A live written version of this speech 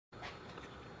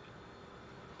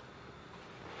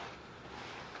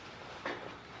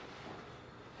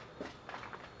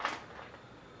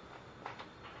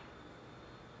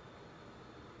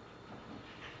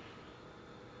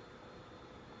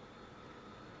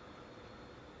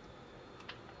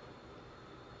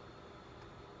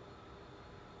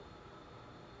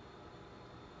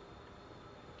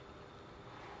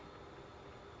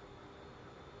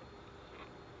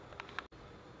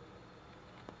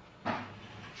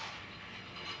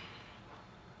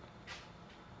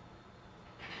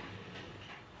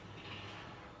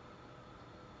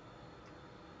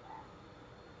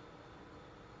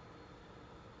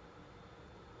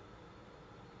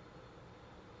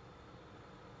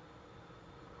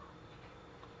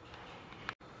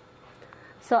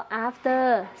So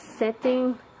after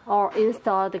setting or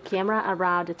install the camera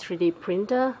around the 3D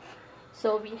printer,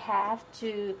 so we have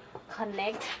to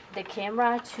connect the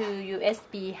camera to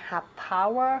USB hub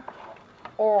power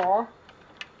or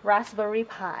Raspberry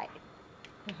Pi.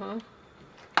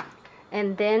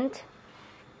 And then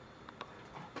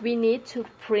we need to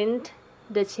print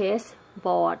the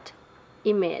chessboard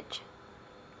image,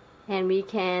 and we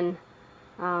can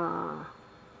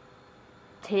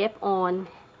tape on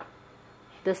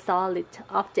the solid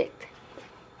object,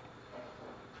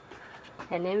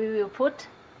 and then we will put.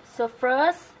 So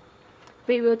first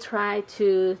we will try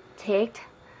to take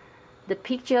the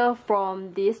picture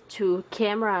from these two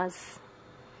cameras.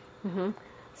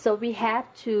 So we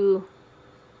have to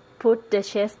put the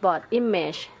chessboard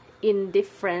image in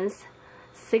different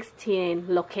 16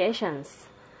 locations.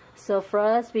 So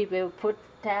first we will put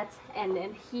that, and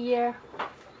then here.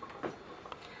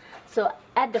 So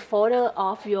add the folder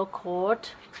of your code.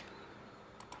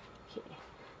 Okay.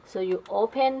 So you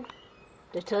open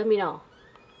the terminal,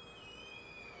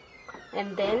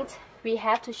 and then we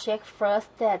have to check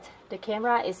first that the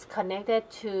camera is connected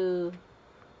to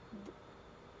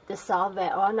the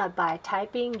software or not by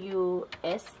typing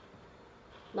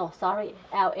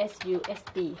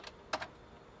LSUSB.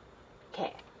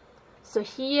 Okay, so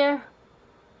here,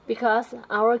 because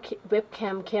our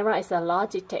webcam camera is a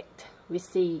Logitech, we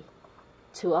see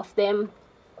two of them.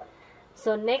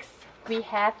 So next we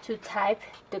have to type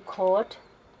the code.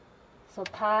 So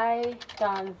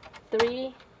Python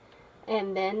 3,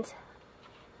 and then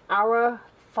our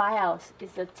files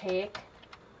is a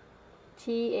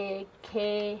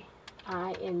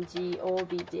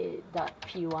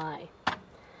takingobj.py,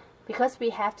 because we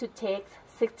have to take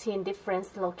 16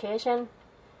 different locations.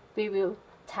 We will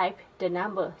type the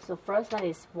number. So first one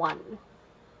is 1,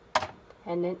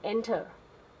 and then enter.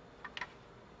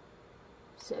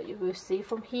 So you will see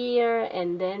from here,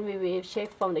 and then we will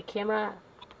check from the camera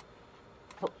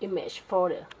image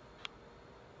folder.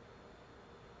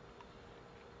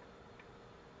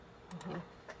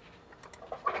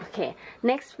 Okay,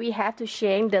 next we have to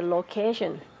change the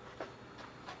location.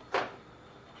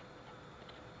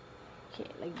 Okay,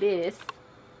 like this,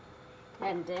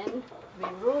 and then we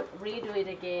redo it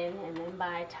again, and then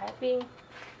by typing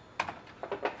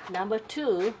number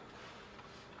 2,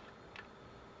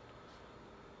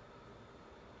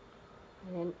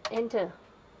 and then enter.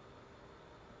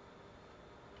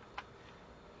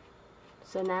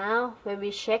 So now when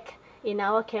we check in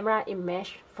our camera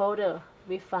image folder,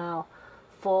 we found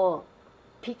 4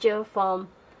 pictures from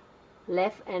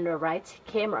left and the right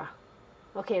camera.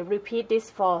 Okay, repeat this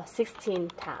for 16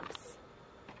 times.